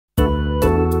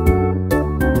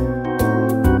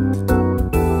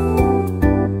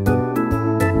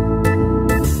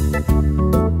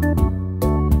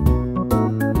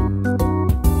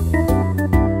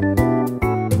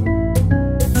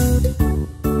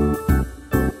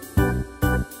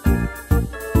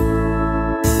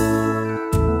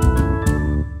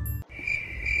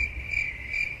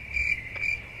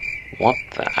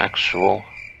usual.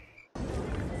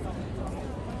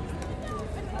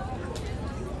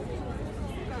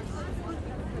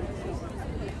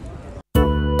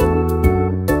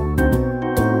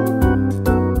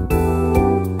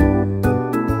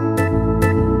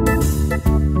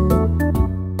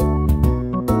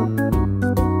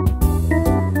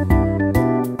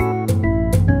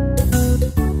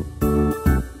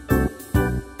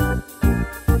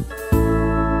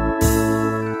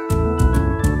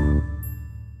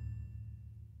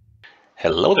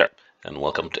 Hello there, and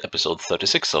welcome to episode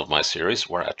 36 of my series,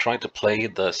 where I try to play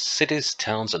the cities,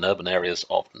 towns and urban areas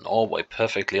of Norway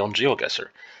perfectly on Geoguessr.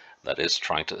 That is,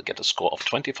 trying to get a score of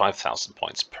 25,000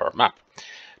 points per map.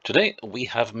 Today we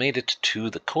have made it to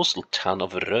the coastal town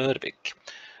of Rørvik.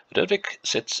 Rørvik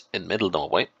sits in middle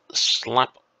Norway,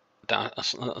 smack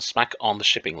on the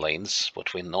shipping lanes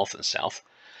between north and south,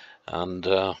 and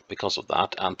because of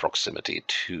that and proximity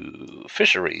to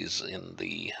fisheries in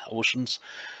the oceans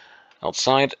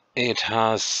outside, it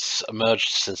has emerged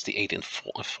since the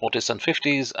 1840s and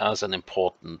 50s as an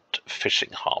important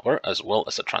fishing harbor, as well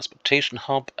as a transportation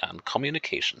hub and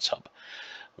communications hub,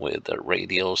 with the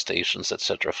radio stations,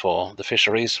 etc. for the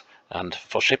fisheries and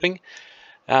for shipping,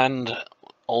 and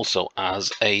also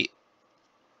as a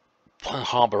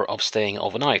harbor of staying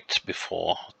overnight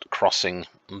before crossing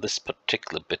this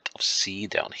particular bit of sea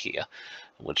down here,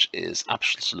 which is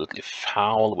absolutely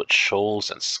foul with shoals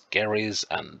and skerries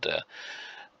and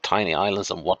tiny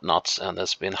islands and whatnots, and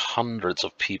there's been hundreds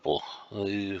of people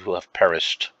who have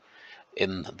perished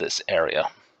in this area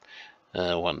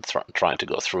when trying to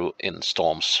go through in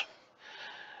storms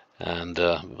and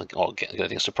or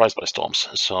getting surprised by storms.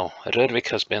 So Rørvik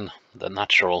has been the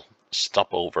natural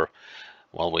stopover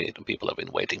while people have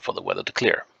been waiting for the weather to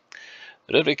clear.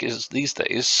 Rørvik is these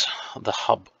days the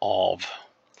hub of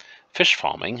fish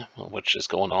farming, which is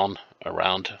going on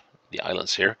around the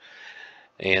islands here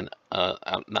in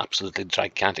an absolutely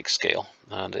gigantic scale,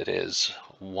 and it is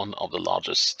one of the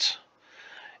largest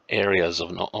areas of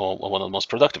or one of the most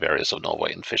productive areas of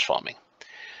Norway in fish farming.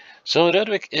 So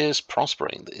Rørvik is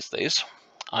prospering these days.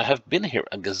 I have been here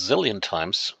a gazillion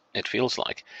times, it feels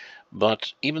like,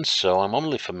 but even so I'm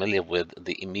only familiar with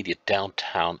the immediate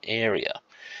downtown area.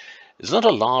 It's not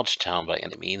a large town by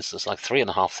any means. There's like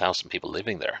 3,500 people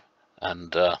living there.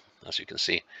 And as you can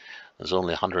see, there's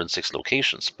only 106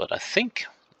 locations, but I think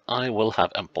I will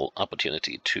have ample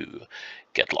opportunity to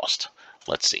get lost.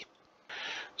 Let's see.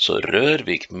 So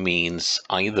Rørvik means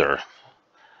either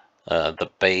the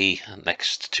bay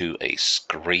next to a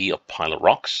scree or pile of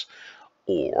rocks,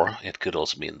 or it could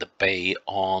also mean the bay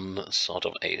on sort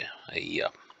of a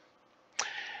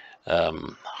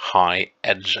high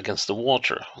edge against the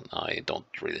water. I don't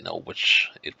really know which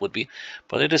it would be,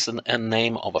 but it is a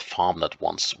name of a farm that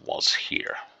once was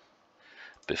here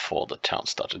before the town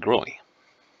started growing.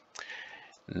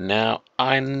 Now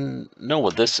I know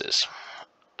what this is,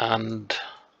 and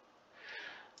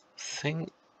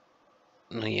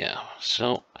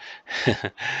so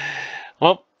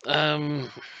well,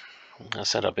 I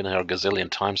said I've been here a gazillion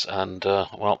times, and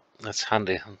well, it's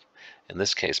handy in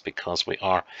this case because we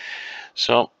are.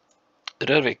 So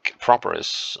Rørvik proper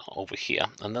is over here,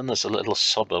 and then there's a little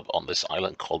suburb on this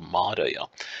island called Marøya,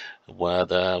 where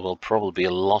there will probably be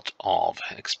a lot of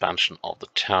expansion of the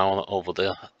town over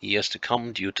the years to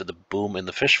come due to the boom in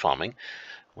the fish farming,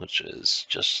 which is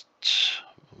just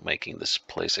making this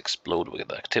place explode with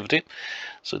activity.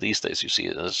 So these days you see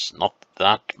there's not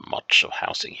that much of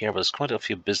housing here, but there's quite a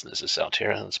few businesses out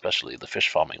here, and especially the fish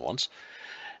farming ones.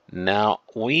 Now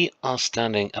we are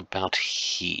standing about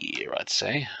here, I'd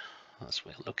say, as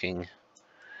we're looking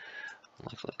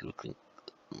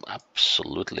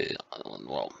absolutely,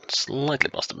 well, slightly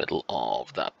past the middle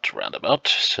of that roundabout.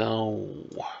 So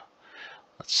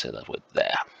let's say that we're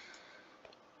there.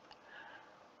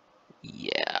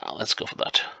 Yeah, let's go for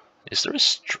that. Is there a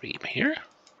stream here?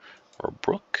 Or a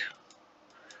brook?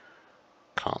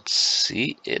 Can't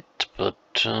see it, but,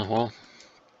 well,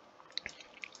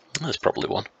 there's probably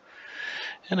one.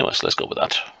 Anyways, let's go with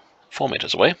that. 4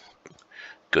 meters away.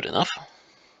 Good enough.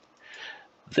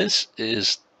 This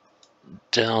is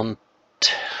downtown.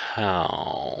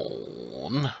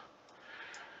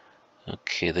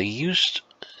 Okay,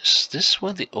 is this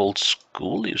where the old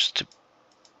school used to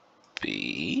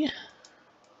be?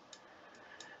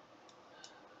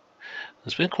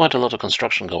 There's been quite a lot of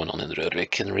construction going on in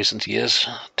Rørvik in recent years,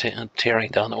 tearing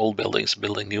down old buildings,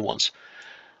 building new ones.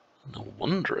 No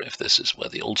wonder if this is where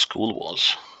the old school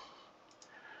was.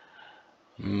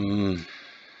 Now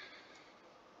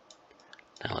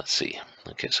let's see.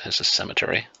 Okay, so here's a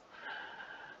cemetery.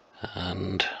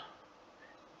 And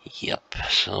yep,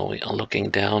 so we are looking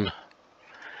down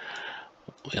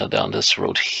We are down this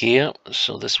road here,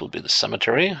 so this will be the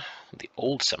cemetery, the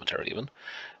old cemetery even.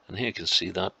 And here you can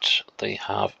see that they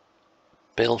have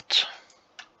built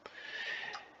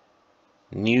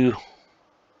new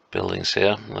buildings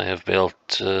here. They have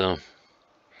built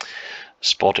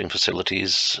sporting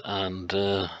facilities and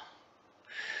a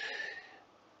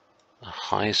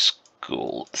high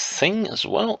school thing as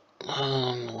well.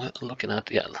 We're looking at,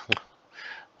 yeah,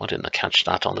 why didn't I catch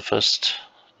that on the first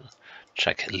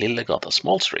check? Lillegata,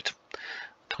 small street,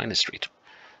 tiny street.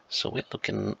 So we're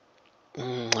looking,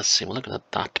 let's see, we're looking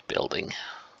at that building.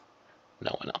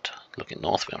 No, we're not looking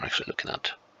north, we're actually looking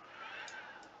at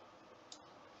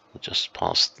just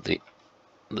past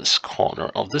this corner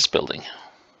of this building.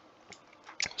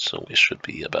 So we should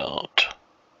be about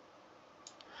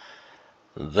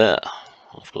there.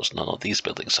 Of course, none of these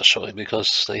buildings are showing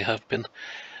because they have been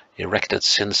erected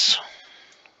since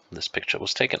this picture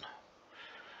was taken.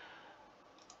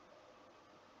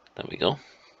 There we go.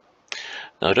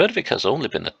 Now Rørvik has only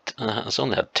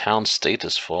had town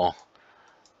status for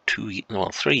 3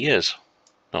 years,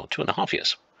 no, 2.5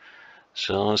 years.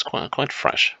 So it's quite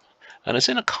fresh, and it's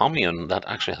in a commune that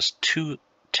actually has 2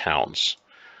 towns,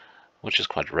 which is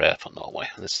quite rare for Norway.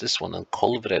 It's this one and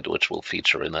Kolvred, which will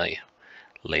feature in a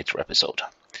later episode.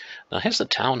 Now here's the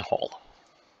town hall,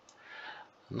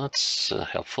 and that's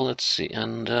helpful. Let's see,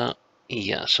 and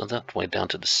yeah, so that way down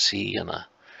to the sea and a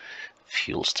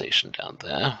fuel station down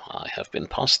there. I have been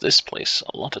past this place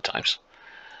a lot of times.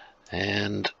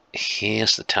 And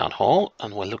here's the town hall,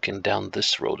 and we're looking down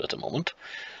this road at the moment.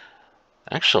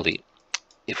 Actually,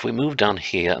 if we move down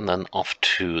here and then off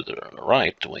to the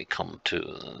right, we come to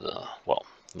the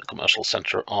commercial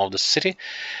center of the city.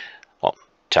 Well,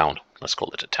 town. Let's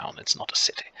call it a town. It's not a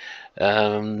city.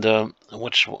 And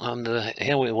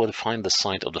here we would find the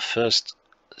site of the fatal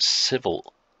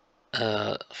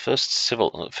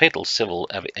civil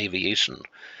aviation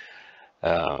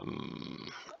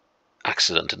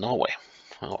accident in Norway,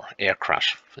 or air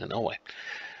crash in Norway.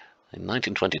 In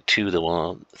 1922, there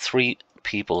were 3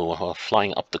 people who were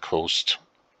flying up the coast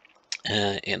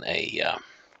in an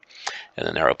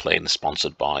aeroplane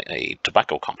sponsored by a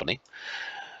tobacco company,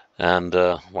 and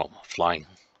flying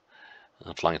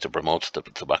to promote the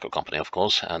tobacco company, of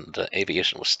course. And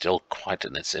aviation was still quite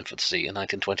in its infancy in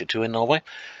 1922 in Norway,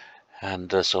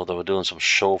 and so they were doing some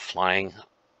show flying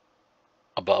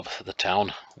above the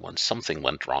town when something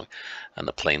went wrong, and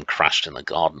the plane crashed in the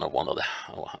garden of one of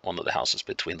the houses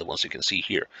between the ones you can see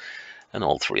here, and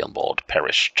all 3 on board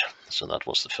perished. So that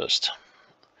was the first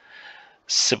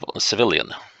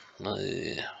civilian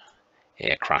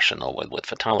air crash in Norway with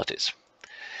fatalities.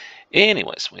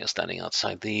 Anyways, we are standing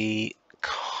outside the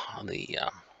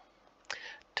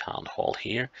town hall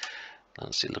here.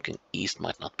 Let's see, looking east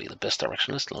might not be the best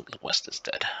direction. Let's look west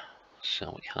instead.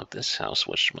 So we have this house,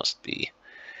 which must be,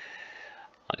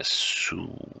 I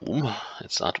assume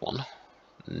it's that one.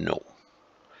 No,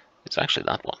 it's actually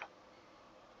that one.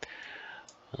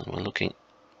 And we're looking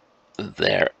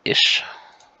there-ish.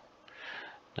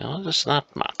 No, does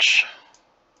that match?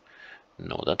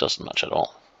 No, that doesn't match at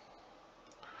all.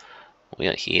 We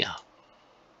are here.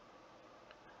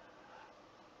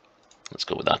 Let's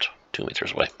go with that. 2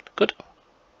 meters away. Good.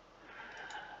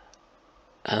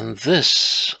 And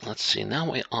this, let's see, now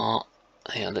we are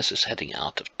here. This is heading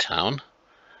out of town.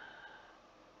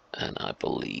 And I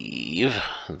believe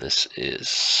this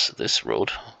is this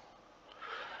road,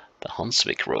 the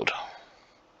Hundsvik Road.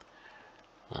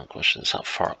 The question is, how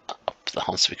far up the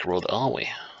Hundsvik Road are we?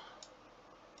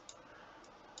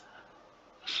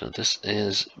 So this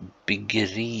is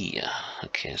Byggeri.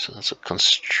 Okay, so that's a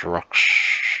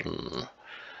construction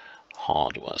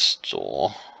hardware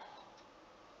store.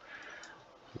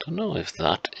 I don't know if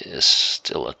that is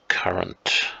still a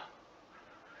current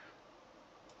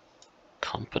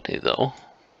company though.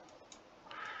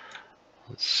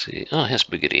 Let's see. Oh, here's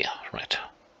Byggeri, right.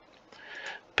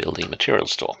 Building material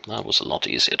store. That was a lot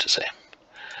easier to say.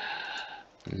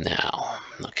 Now,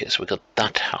 okay, so we got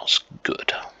that house.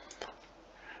 Good.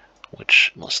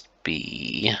 Which must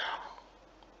be...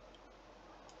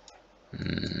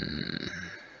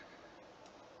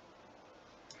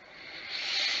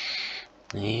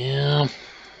 yeah,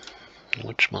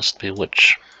 which must be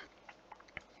which.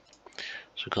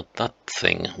 So we got that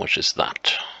thing, which is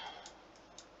that.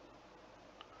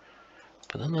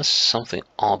 But then there's something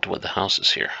odd with the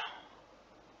houses here.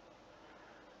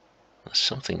 There's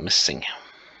something missing.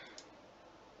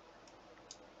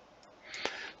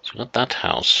 So we got that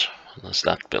house, and there's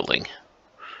that building.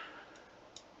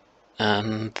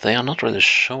 And they are not really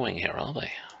showing here, are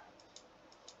they?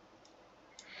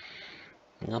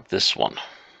 Not this one,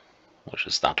 which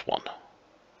is that one.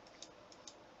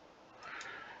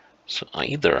 So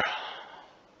either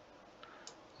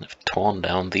they've torn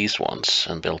down these ones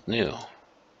and built new.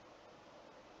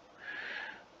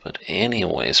 But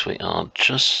anyways, we are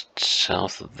just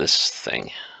south of this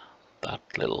thing, that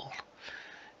little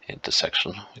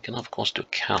intersection. We can of course do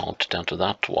count down to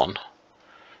that one,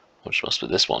 which must be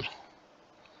this one.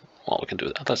 Well, we can do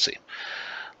that. Let's see.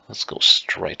 Let's go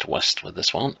straight west with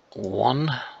this one.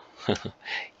 1.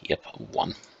 Yep,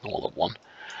 1. All of 1.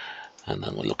 And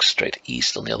then we look straight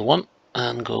east on the other one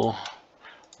and go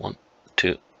 1,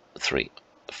 2, 3,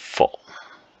 4.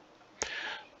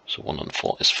 So 1 and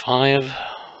 4 is 5.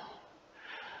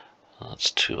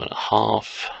 That's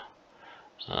 2.5.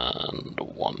 And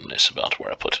 1 is about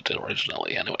where I put it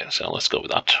originally anyway, so let's go with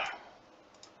that.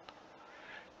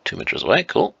 2 meters away,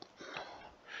 cool.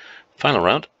 Final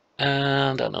round,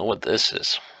 and I know what this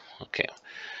is. Okay,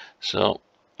 so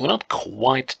we're not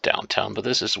quite downtown, but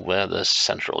this is where the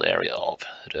central area of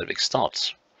Rørvik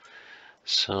starts.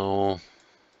 So,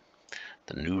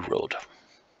 the new road.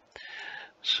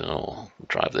 So,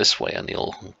 drive this way and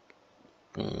you'll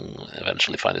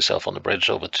eventually find yourself on the bridge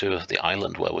over to the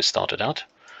island where we started out.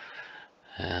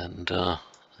 And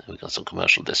we got some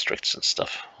commercial districts and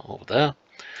stuff over there.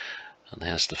 And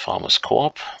there's the farmers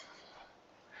co-op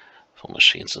for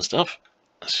machines and stuff.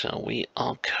 So we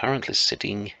are currently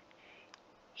sitting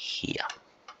here.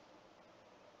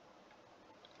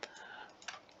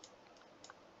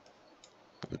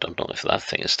 I don't know if that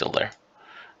thing is still there.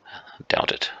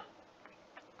 Doubt it.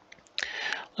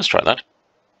 Let's try that.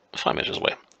 5 meters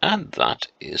away. And that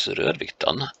is Rørvik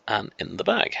done and in the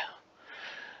bag.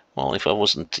 Well, if I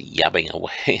wasn't yabbing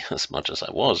away as much as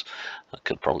I was, I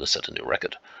could probably set a new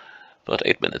record. But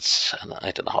 8 minutes and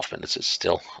 8.5 minutes is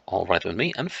still all right with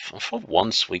me. And for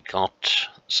once we got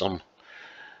some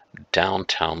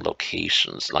downtown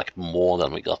locations, like more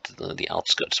than we got the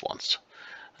outskirts ones.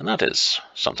 And that is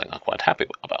something I'm quite happy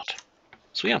about.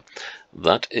 So yeah,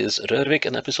 that is Rørvik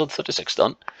and episode 36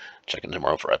 done. Check in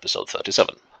tomorrow for episode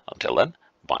 37. Until then,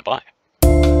 bye-bye.